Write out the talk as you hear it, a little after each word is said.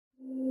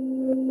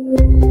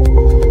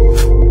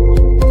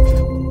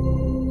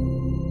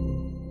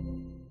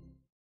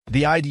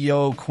The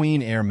iDOO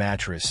Queen Air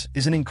Mattress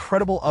is an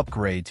incredible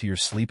upgrade to your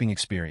sleeping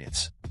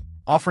experience,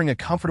 offering a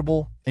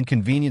comfortable and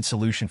convenient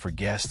solution for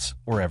guests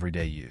or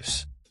everyday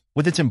use.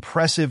 With its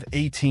impressive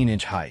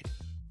 18-inch height,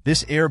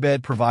 this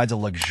airbed provides a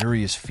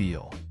luxurious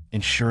feel,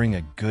 ensuring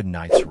a good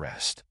night's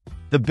rest.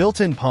 The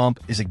built-in pump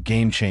is a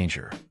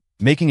game-changer,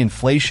 making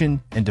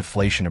inflation and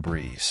deflation a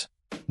breeze.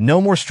 No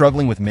more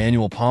struggling with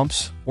manual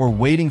pumps or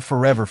waiting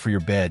forever for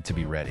your bed to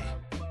be ready.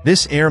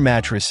 This air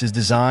mattress is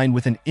designed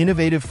with an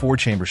innovative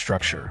 4-chamber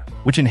structure,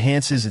 which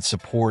enhances its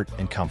support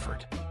and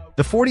comfort.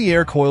 The 40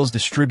 air coils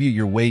distribute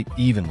your weight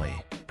evenly,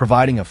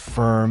 providing a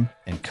firm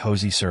and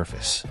cozy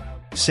surface.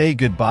 Say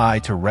goodbye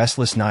to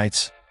restless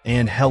nights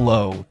and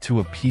hello to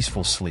a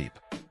peaceful sleep.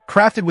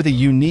 Crafted with a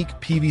unique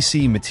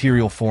PVC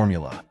material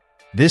formula,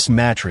 this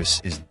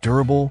mattress is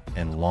durable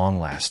and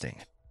long-lasting.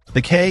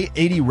 The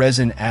K80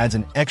 resin adds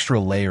an extra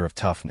layer of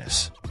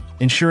toughness,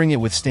 ensuring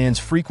it withstands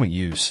frequent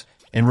use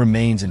and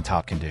remains in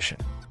top condition.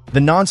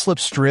 The non-slip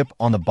strip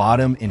on the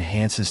bottom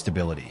enhances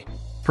stability,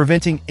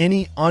 preventing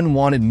any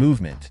unwanted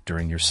movement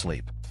during your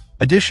sleep.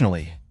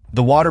 Additionally,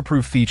 the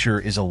waterproof feature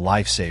is a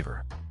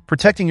lifesaver,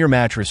 protecting your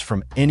mattress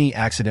from any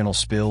accidental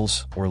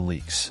spills or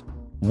leaks.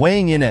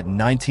 Weighing in at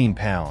 19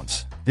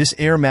 pounds, this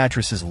air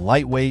mattress is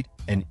lightweight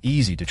and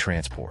easy to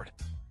transport.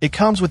 It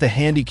comes with a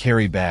handy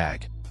carry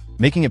bag,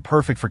 making it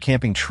perfect for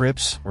camping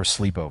trips or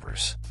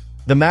sleepovers.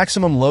 The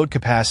maximum load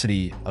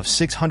capacity of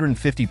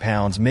 650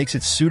 pounds makes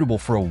it suitable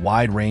for a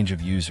wide range of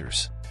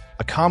users,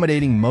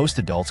 accommodating most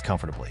adults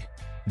comfortably.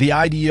 The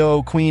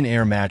iDOO Queen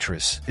Air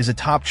Mattress is a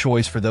top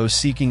choice for those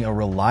seeking a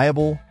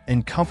reliable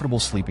and comfortable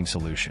sleeping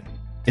solution.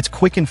 Its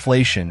quick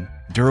inflation,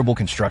 durable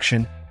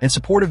construction, and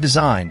supportive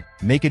design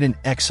make it an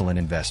excellent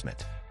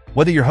investment.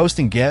 Whether you're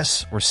hosting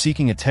guests or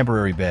seeking a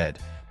temporary bed,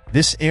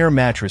 this air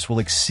mattress will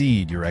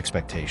exceed your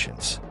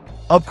expectations.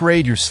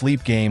 Upgrade your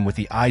sleep game with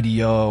the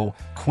iDOO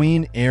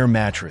Queen Air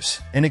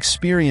Mattress and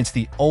experience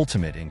the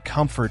ultimate in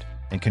comfort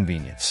and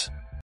convenience.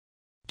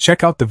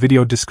 Check out the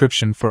video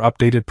description for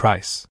updated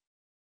price.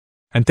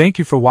 And thank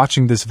you for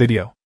watching this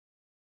video.